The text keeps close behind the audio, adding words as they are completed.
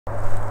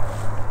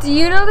Do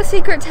you know the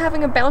secret to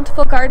having a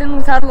bountiful garden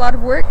without a lot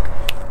of work?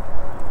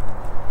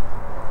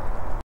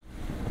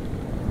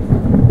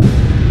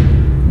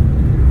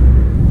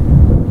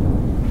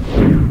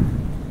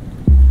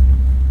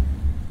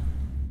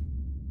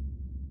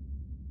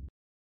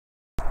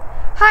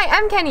 Hi,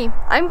 I'm Kenny.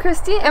 I'm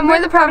Christy, and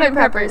we're the Provident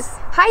Preppers.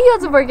 High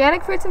yields of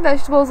organic fruits and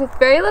vegetables with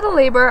very little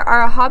labor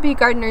are a hobby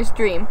gardener's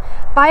dream.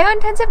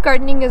 Biointensive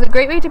gardening is a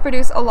great way to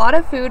produce a lot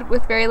of food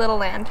with very little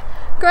land.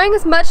 Growing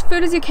as much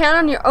food as you can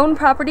on your own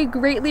property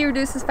greatly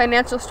reduces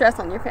financial stress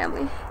on your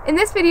family. In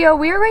this video,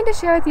 we are going to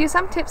share with you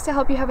some tips to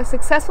help you have a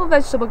successful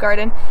vegetable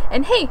garden,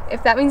 and hey,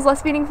 if that means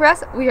less feeding for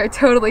us, we are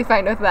totally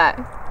fine with that.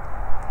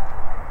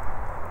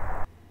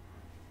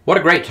 What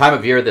a great time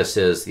of year this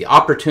is. The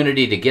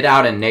opportunity to get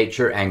out in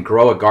nature and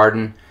grow a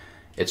garden.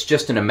 It's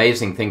just an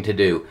amazing thing to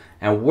do.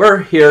 And we're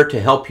here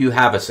to help you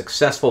have a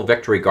successful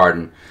victory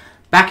garden.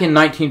 Back in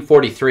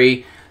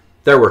 1943,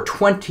 there were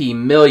 20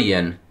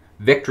 million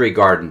victory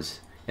gardens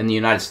in the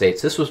United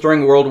States. This was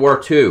during World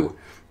War II.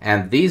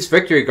 And these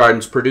victory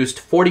gardens produced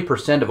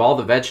 40% of all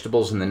the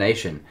vegetables in the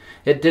nation.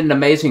 It did an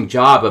amazing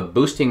job of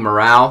boosting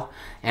morale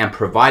and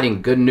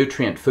providing good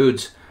nutrient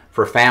foods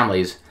for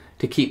families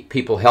to keep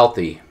people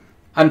healthy.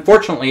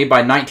 Unfortunately, by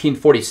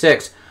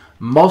 1946,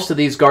 most of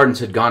these gardens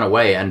had gone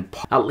away, and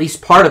at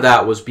least part of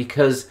that was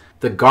because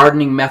the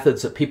gardening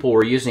methods that people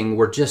were using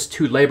were just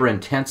too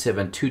labor-intensive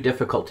and too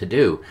difficult to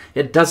do.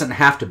 It doesn't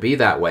have to be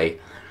that way.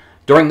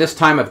 During this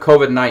time of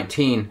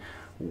COVID-19,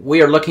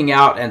 we are looking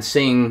out and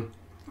seeing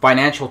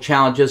financial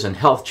challenges and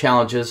health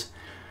challenges.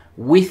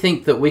 We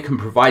think that we can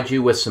provide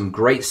you with some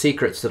great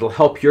secrets that will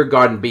help your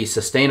garden be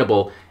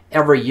sustainable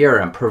every year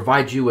and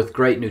provide you with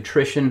great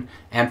nutrition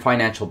and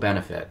financial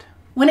benefit.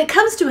 When it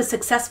comes to a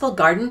successful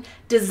garden,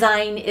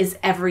 design is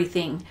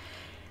everything.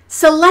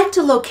 Select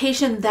a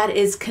location that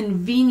is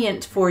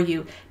convenient for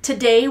you.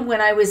 Today,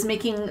 when I was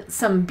making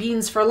some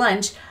beans for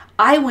lunch,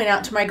 I went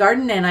out to my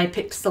garden and I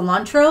picked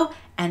cilantro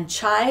and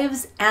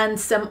chives and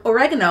some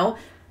oregano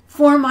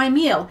for my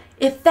meal.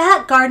 If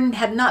that garden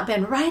had not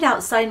been right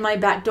outside my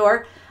back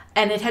door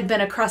and it had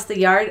been across the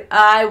yard,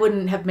 I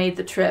wouldn't have made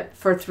the trip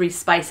for 3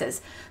 spices.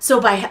 So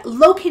by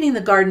locating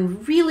the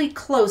garden really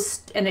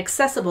close and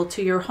accessible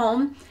to your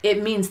home,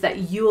 it means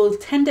that you will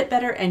tend it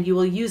better and you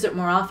will use it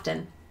more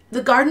often.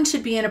 The garden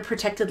should be in a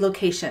protected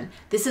location.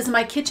 This is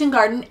my kitchen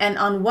garden, and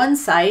on one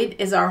side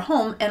is our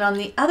home, and on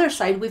the other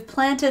side we've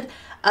planted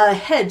a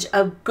hedge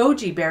of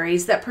goji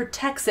berries that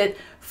protects it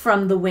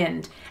from the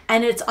wind.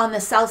 And it's on the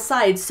south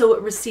side, so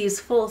it receives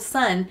full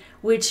sun,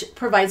 which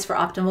provides for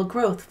optimal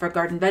growth for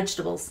garden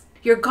vegetables.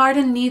 Your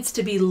garden needs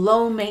to be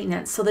low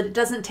maintenance so that it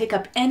doesn't take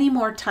up any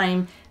more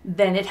time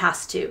than it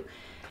has to.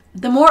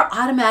 The more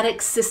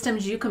automatic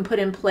systems you can put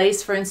in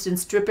place, for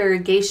instance, drip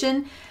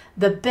irrigation,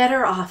 the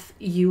better off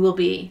you will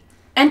be.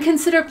 And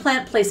consider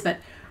plant placement.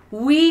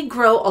 We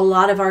grow a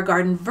lot of our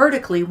garden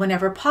vertically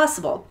whenever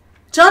possible.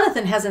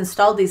 Jonathan has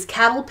installed these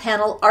cattle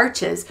panel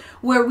arches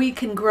where we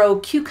can grow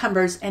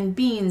cucumbers and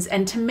beans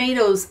and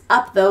tomatoes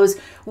up those,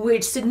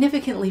 which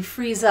significantly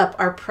frees up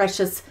our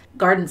precious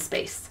garden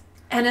space.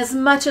 And as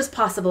much as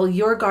possible,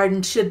 your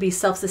garden should be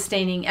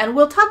self-sustaining, and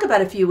we'll talk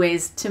about a few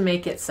ways to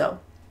make it so.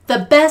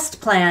 The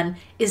best plan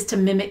is to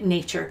mimic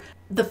nature.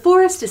 The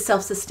forest is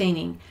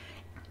self-sustaining.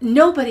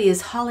 Nobody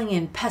is hauling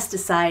in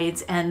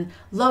pesticides and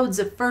loads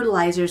of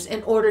fertilizers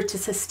in order to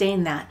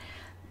sustain that.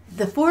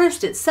 The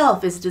forest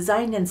itself is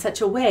designed in such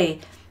a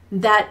way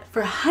that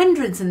for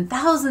hundreds and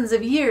thousands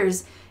of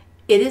years,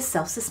 it is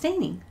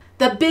self-sustaining.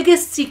 The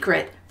biggest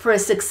secret for a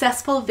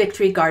successful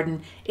victory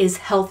garden is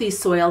healthy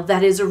soil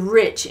that is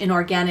rich in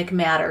organic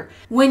matter.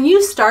 When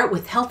you start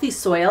with healthy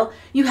soil,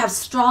 you have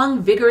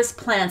strong, vigorous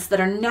plants that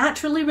are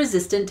naturally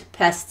resistant to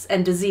pests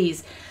and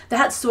disease.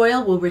 That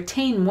soil will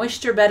retain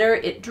moisture better,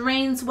 it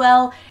drains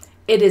well,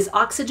 it is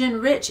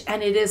oxygen rich,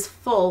 and it is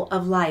full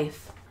of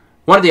life.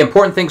 One of the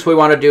important things we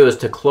want to do is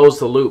to close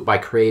the loop by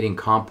creating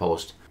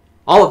compost.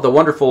 All of the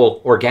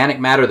wonderful organic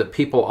matter that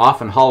people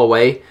often haul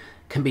away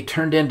can be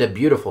turned into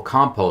beautiful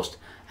compost,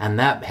 and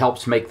that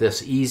helps make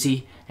this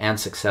easy and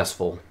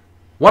successful.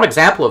 One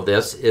example of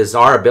this is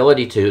our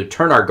ability to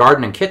turn our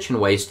garden and kitchen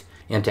waste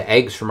into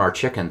eggs from our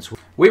chickens.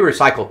 We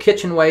recycle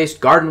kitchen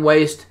waste, garden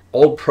waste,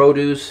 old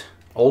produce,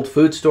 old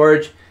food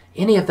storage.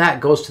 Any of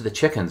that goes to the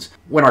chickens.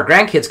 When our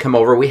grandkids come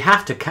over, we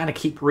have to kind of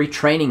keep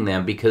retraining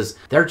them because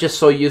they're just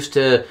so used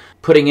to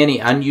putting any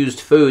unused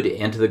food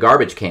into the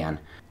garbage can.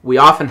 We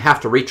often have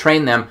to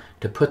retrain them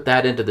to put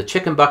that into the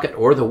chicken bucket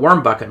or the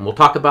worm bucket, and we'll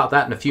talk about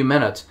that in a few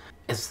minutes.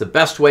 It's the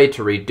best way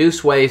to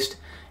reduce waste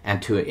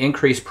and to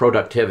increase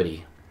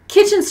productivity.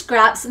 Kitchen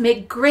scraps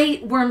make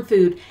great worm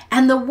food,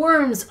 and the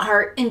worms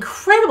are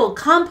incredible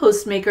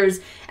compost makers,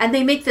 and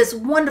they make this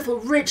wonderful,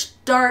 rich,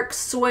 dark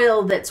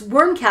soil that's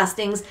worm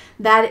castings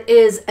that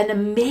is an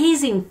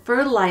amazing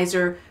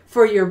fertilizer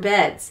for your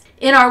beds.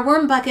 In our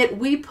worm bucket,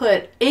 we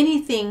put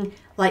anything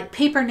like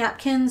paper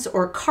napkins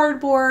or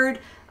cardboard,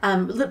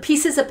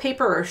 pieces of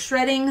paper or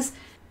shreddings,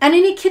 and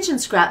any kitchen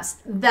scraps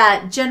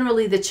that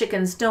generally the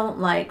chickens don't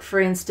like, for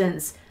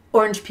instance,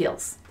 orange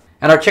peels.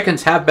 And our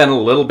chickens have been a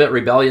little bit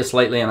rebellious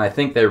lately, and I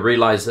think they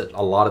realize that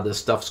a lot of this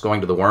stuff's going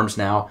to the worms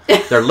now.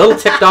 They're a little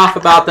ticked off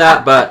about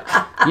that, but,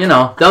 you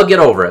know, they'll get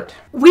over it.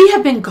 We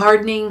have been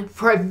gardening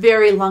for a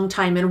very long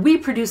time, and we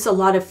produce a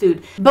lot of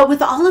food. But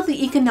with all of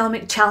the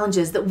economic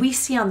challenges that we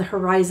see on the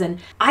horizon,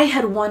 I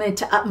had wanted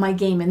to up my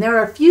game. And there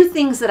are a few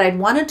things that I'd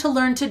wanted to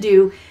learn to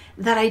do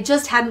that I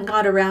just hadn't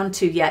got around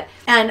to yet.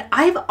 And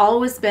I've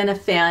always been a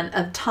fan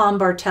of Tom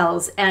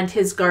Bartels and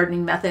his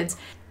gardening methods.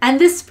 And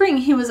this spring,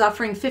 he was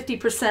offering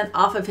 50%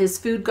 off of his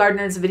Food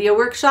Gardeners video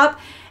workshop.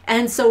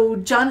 And so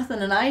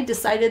Jonathan and I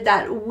decided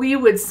that we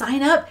would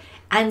sign up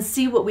and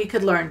see what we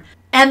could learn.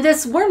 And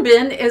this worm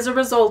bin is a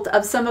result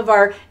of some of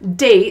our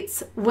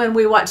dates when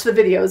we watch the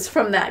videos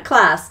from that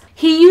class.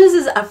 He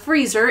uses a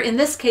freezer. In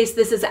this case,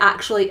 this is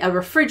actually a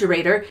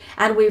refrigerator,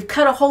 and we've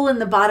cut a hole in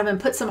the bottom and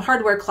put some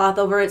hardware cloth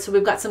over it so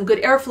we've got some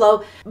good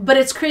airflow. But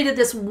it's created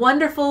this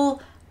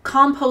wonderful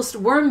compost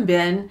worm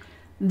bin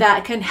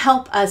that can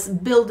help us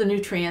build the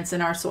nutrients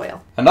in our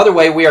soil. Another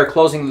way we are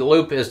closing the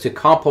loop is to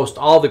compost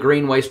all the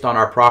green waste on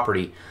our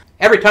property.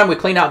 Every time we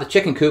clean out the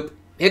chicken coop,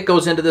 it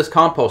goes into this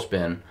compost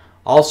bin.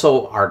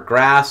 Also, our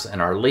grass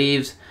and our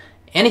leaves,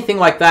 anything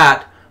like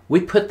that,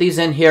 we put these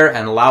in here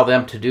and allow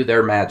them to do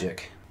their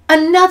magic.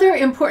 Another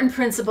important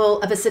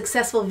principle of a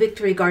successful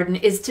victory garden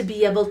is to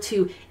be able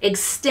to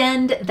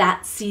extend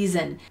that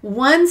season.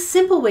 One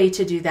simple way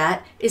to do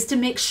that is to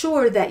make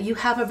sure that you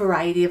have a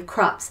variety of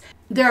crops.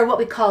 There are what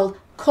we call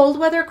cold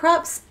weather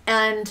crops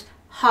and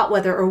hot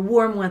weather or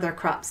warm weather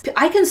crops.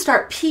 I can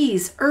start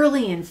peas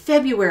early in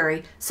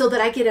February so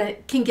that I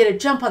can get a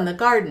jump on the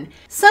garden.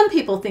 Some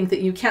people think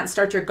that you can't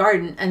start your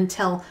garden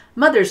until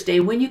Mother's Day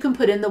when you can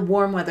put in the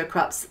warm weather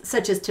crops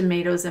such as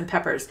tomatoes and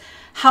peppers.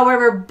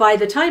 However, by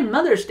the time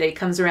Mother's Day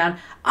comes around,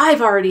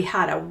 I've already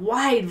had a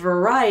wide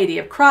variety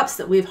of crops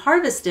that we've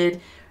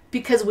harvested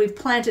because we've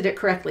planted it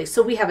correctly.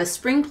 So we have a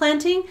spring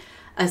planting,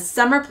 a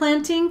summer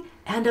planting,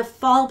 and a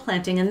fall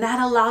planting, and that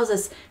allows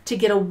us to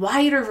get a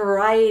wider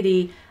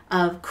variety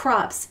of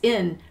crops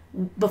in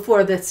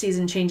before the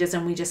season changes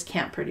and we just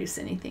can't produce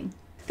anything.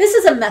 This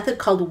is a method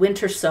called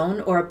winter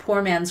sown, or a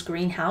poor man's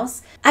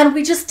greenhouse, and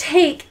we just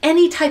take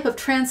any type of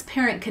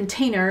transparent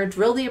container,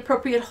 drill the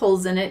appropriate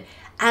holes in it,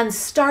 and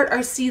start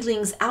our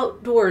seedlings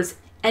outdoors.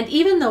 And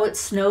even though it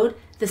snowed,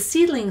 the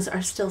seedlings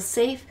are still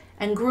safe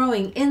and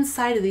growing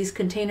inside of these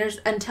containers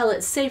until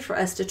it's safe for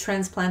us to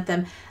transplant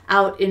them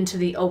out into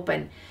the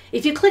open.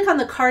 If you click on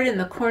the card in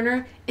the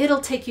corner, it'll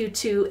take you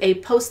to a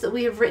post that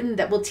we have written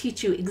that will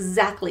teach you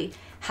exactly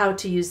how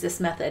to use this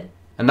method.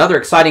 Another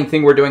exciting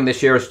thing we're doing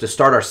this year is to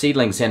start our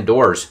seedlings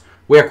indoors.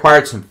 We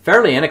acquired some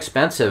fairly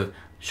inexpensive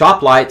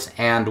shop lights,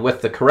 and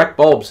with the correct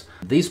bulbs,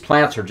 these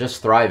plants are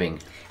just thriving.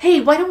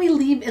 Hey, why don't we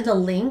leave in the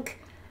link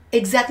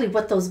exactly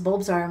what those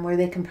bulbs are and where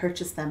they can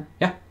purchase them?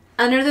 Yeah.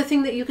 Another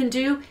thing that you can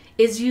do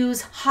is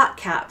use hot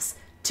caps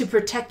to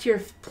protect your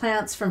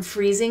plants from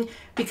freezing,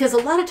 because a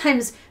lot of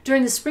times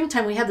during the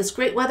springtime we have this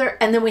great weather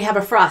and then we have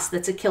a frost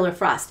that's a killer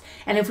frost.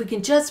 And if we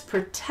can just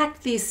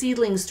protect these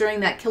seedlings during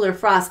that killer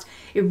frost,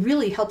 it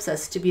really helps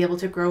us to be able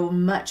to grow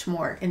much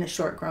more in a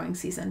short growing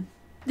season.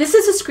 This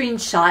is a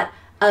screenshot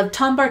of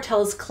Tom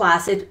Bartels'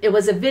 class. It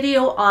was a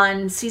video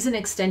on season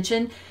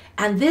extension,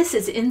 and this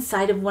is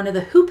inside of one of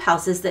the hoop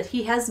houses that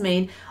he has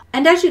made.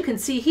 And as you can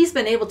see, he's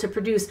been able to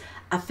produce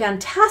a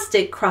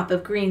fantastic crop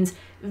of greens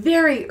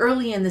very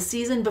early in the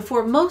season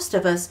before most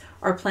of us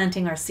are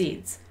planting our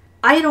seeds.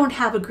 I don't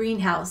have a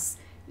greenhouse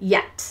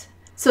yet.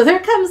 So there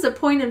comes a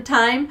point in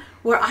time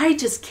where I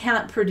just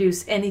can't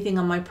produce anything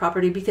on my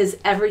property because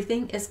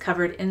everything is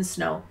covered in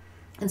snow.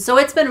 And so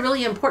it's been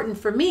really important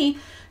for me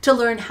to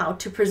learn how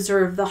to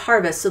preserve the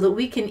harvest so that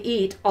we can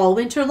eat all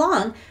winter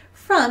long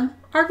from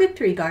our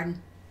victory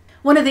garden.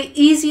 One of the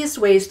easiest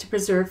ways to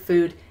preserve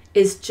food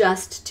is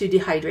just to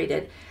dehydrate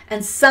it.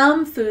 And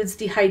some foods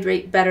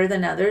dehydrate better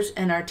than others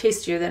and are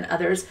tastier than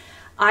others.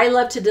 I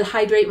love to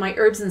dehydrate my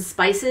herbs and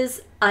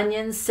spices,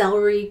 onions,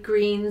 celery,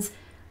 greens,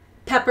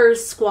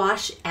 peppers,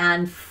 squash,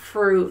 and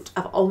fruit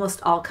of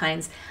almost all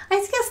kinds.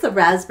 I guess the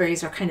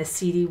raspberries are kind of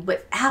seedy,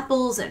 but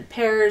apples and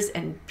pears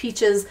and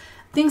peaches,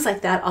 things like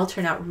that all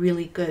turn out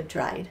really good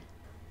dried.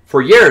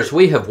 For years,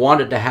 we have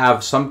wanted to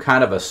have some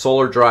kind of a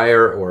solar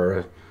dryer or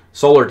a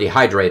solar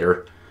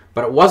dehydrator,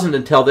 but it wasn't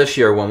until this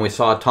year when we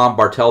saw Tom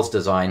Bartels'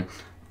 design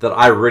that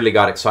I really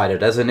got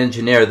excited. As an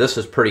engineer, this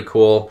is pretty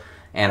cool,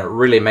 and it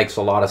really makes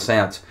a lot of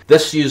sense.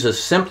 This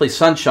uses simply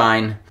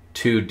sunshine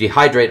to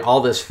dehydrate all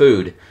this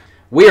food.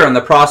 We are in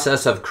the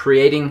process of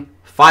creating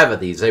 5 of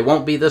these. They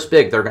won't be this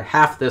big, they're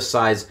half this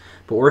size,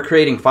 but we're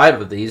creating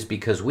 5 of these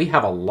because we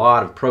have a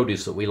lot of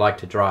produce that we like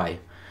to dry.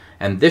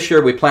 And this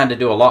year we plan to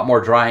do a lot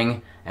more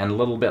drying and a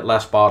little bit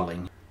less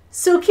bottling.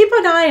 So keep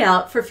an eye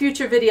out for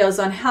future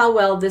videos on how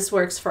well this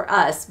works for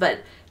us, but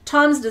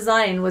Tom's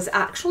design was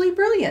actually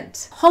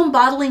brilliant. Home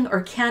bottling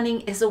or canning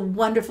is a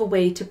wonderful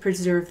way to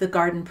preserve the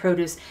garden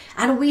produce.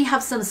 And we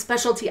have some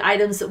specialty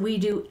items that we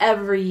do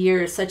every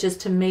year, such as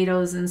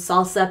tomatoes and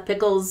salsa,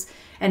 pickles,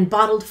 and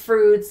bottled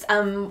fruits.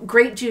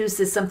 Grape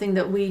juice is something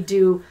that we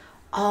do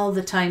all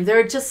the time. There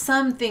are just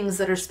some things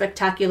that are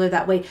spectacular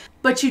that way,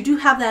 but you do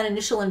have that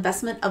initial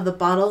investment of the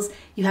bottles.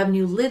 You have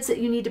new lids that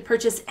you need to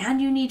purchase,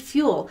 and you need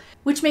fuel,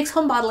 which makes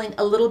home bottling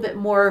a little bit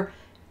more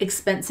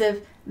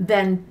expensive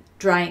than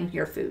drying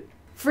your food.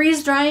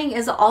 Freeze drying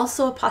is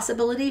also a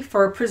possibility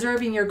for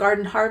preserving your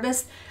garden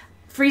harvest.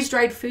 Freeze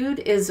dried food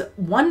is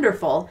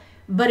wonderful,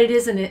 but it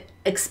is an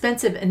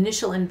expensive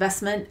initial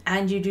investment,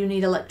 and you do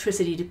need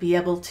electricity to be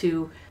able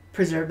to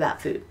preserve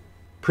that food.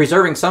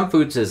 Preserving some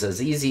foods is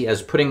as easy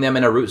as putting them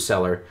in a root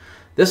cellar.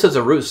 This is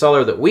a root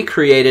cellar that we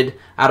created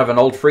out of an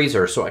old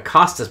freezer, so it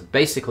cost us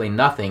basically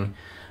nothing,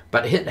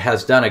 but it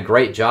has done a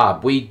great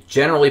job. We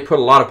generally put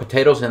a lot of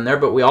potatoes in there,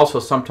 but we also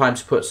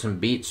sometimes put some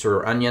beets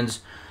or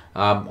onions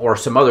or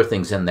some other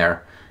things in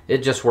there. It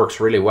just works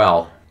really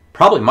well.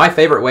 Probably my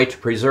favorite way to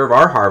preserve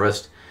our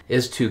harvest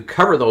is to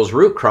cover those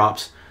root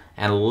crops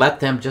and let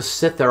them just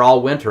sit there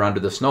all winter under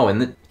the snow.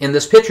 In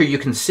this picture you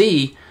can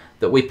see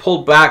that we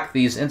pulled back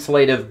these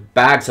insulative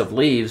bags of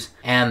leaves,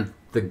 and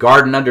the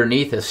garden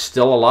underneath is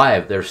still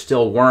alive. There's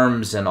still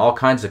worms and all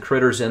kinds of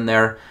critters in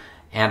there,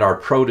 and our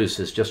produce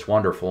is just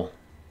wonderful.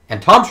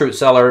 And Tom's root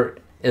cellar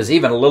is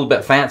even a little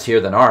bit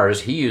fancier than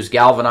ours. He used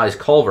galvanized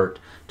culvert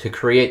to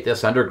create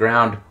this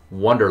underground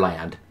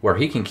wonderland where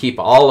he can keep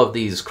all of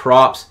these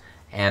crops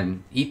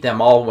and eat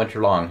them all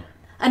winter long.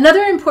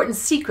 Another important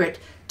secret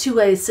to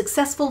a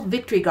successful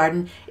victory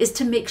garden is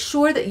to make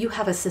sure that you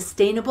have a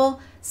sustainable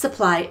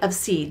supply of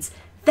seeds.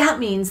 That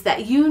means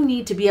that you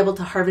need to be able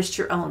to harvest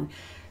your own.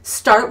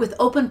 Start with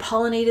open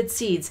pollinated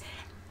seeds.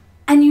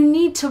 And you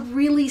need to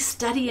really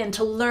study and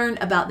to learn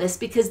about this,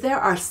 because there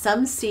are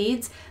some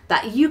seeds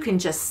that you can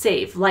just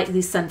save, like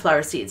these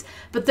sunflower seeds.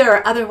 But there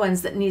are other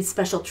ones that need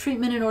special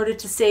treatment in order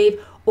to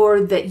save,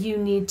 or that you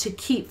need to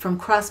keep from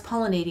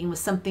cross-pollinating with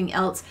something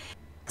else.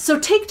 So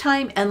take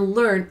time and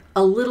learn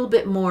a little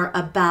bit more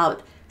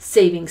about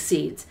saving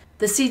seeds.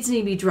 The seeds need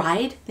to be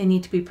dried, they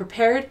need to be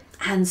prepared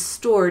and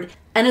stored.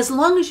 And as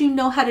long as you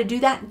know how to do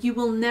that, you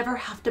will never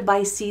have to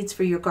buy seeds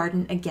for your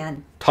garden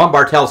again. Tom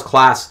Bartels'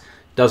 class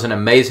does an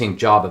amazing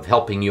job of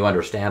helping you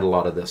understand a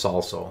lot of this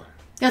also.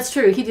 That's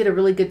true. He did a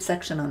really good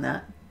section on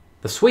that.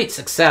 The sweet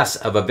success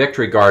of a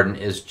victory garden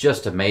is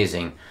just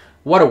amazing.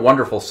 What a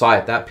wonderful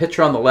sight. That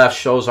picture on the left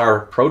shows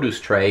our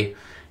produce tray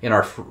in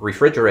our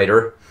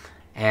refrigerator,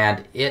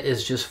 and it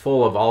is just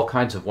full of all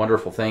kinds of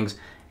wonderful things,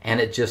 and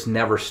it just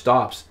never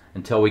stops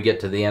until we get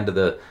to the end of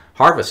the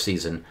harvest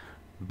season.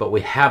 But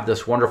we have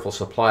this wonderful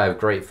supply of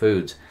great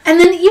foods. And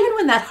then even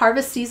when that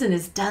harvest season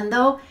is done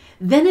though,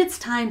 then it's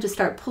time to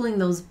start pulling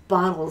those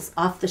bottles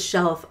off the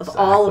shelf of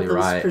all of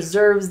those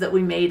preserves that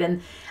we made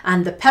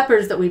and the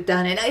peppers that we've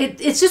done. And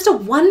it's just a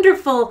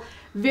wonderful,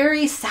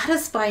 very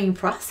satisfying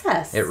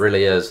process. It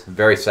really is.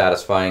 Very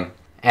satisfying.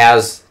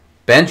 As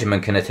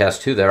Benjamin can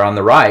attest to there on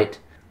the right,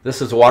 this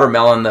is a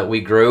watermelon that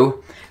we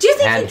grew. Do you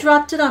think he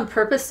dropped it on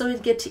purpose so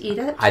he'd get to eat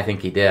it? I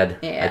think he did.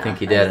 Yeah, I think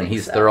he did, and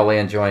he's thoroughly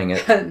enjoying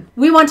it.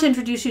 We want to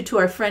introduce you to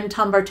our friend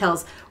Tom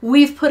Bartels.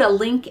 We've put a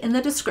link in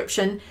the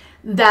description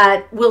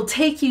that will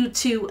take you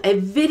to a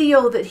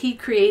video that he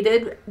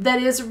created that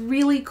is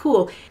really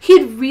cool.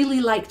 He'd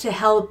really like to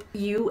help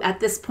you at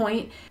this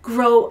point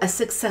grow a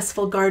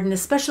successful garden,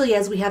 especially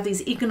as we have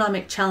these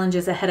economic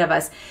challenges ahead of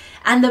us.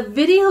 And the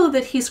video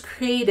that he's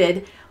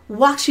created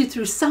walks you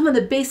through some of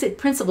the basic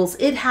principles.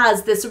 It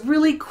has this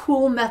really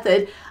cool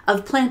method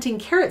of planting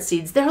carrot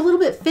seeds. They're a little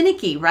bit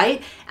finicky,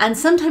 right? And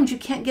sometimes you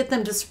can't get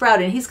them to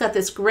sprout. And he's got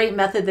this great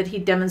method that he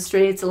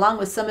demonstrates along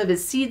with some of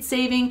his seed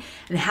saving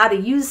and how to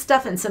use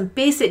stuff and some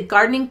basic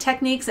gardening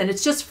techniques. And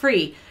it's just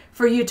free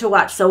for you to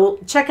watch. So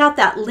check out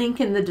that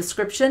link in the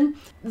description.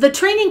 The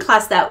training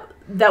class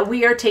that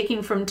we are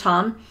taking from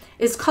Tom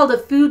is called a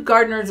Food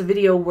Gardener's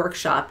Video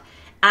Workshop.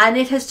 And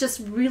it has just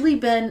really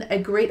been a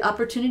great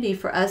opportunity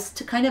for us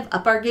to kind of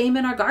up our game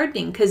in our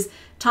gardening, because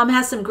Tom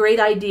has some great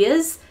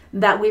ideas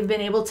that we've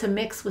been able to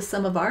mix with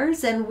some of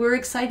ours, and we're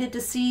excited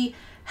to see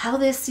how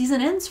this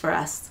season ends for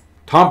us.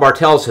 Tom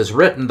Bartels has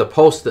written the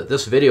post that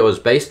this video is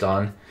based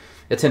on.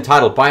 It's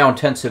entitled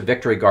Biointensive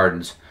Victory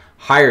Gardens,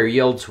 Higher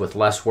Yields with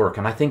Less Work,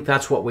 and I think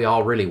that's what we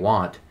all really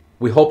want.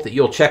 We hope that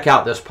you'll check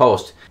out this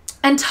post.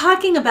 And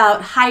talking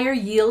about higher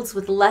yields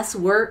with less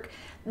work,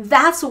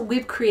 that's what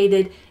we've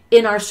created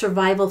in our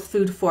survival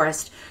food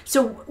forest.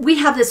 So we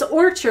have this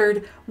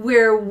orchard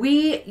where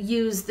we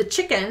use the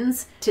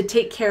chickens to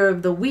take care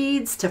of the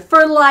weeds, to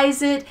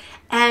fertilize it,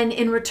 and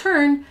in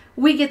return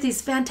we get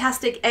these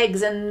fantastic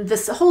eggs, and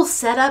this whole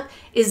setup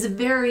is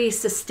very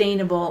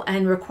sustainable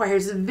and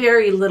requires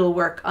very little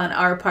work on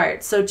our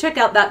part. So check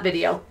out that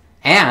video.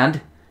 And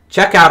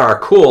check out our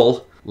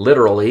cool,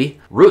 literally,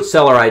 root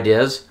cellar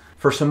ideas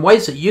for some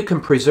ways that you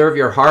can preserve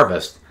your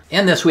harvest.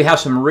 In this we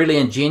have some really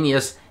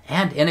ingenious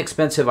and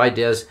inexpensive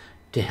ideas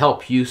to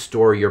help you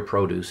store your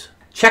produce.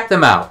 Check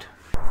them out.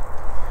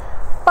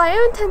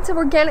 Biointensive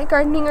organic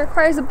gardening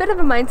requires a bit of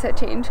a mindset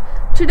change.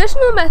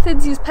 Traditional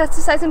methods use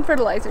pesticides and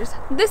fertilizers.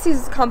 This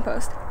uses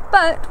compost.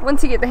 But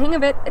once you get the hang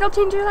of it, it'll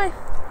change your life.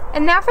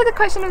 And now for the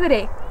question of the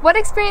day. What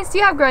experience do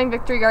you have growing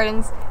victory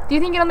gardens? Do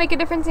you think it'll make a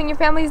difference in your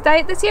family's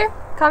diet this year?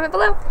 comment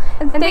below.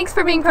 And thanks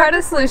for being part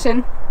of the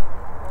solution.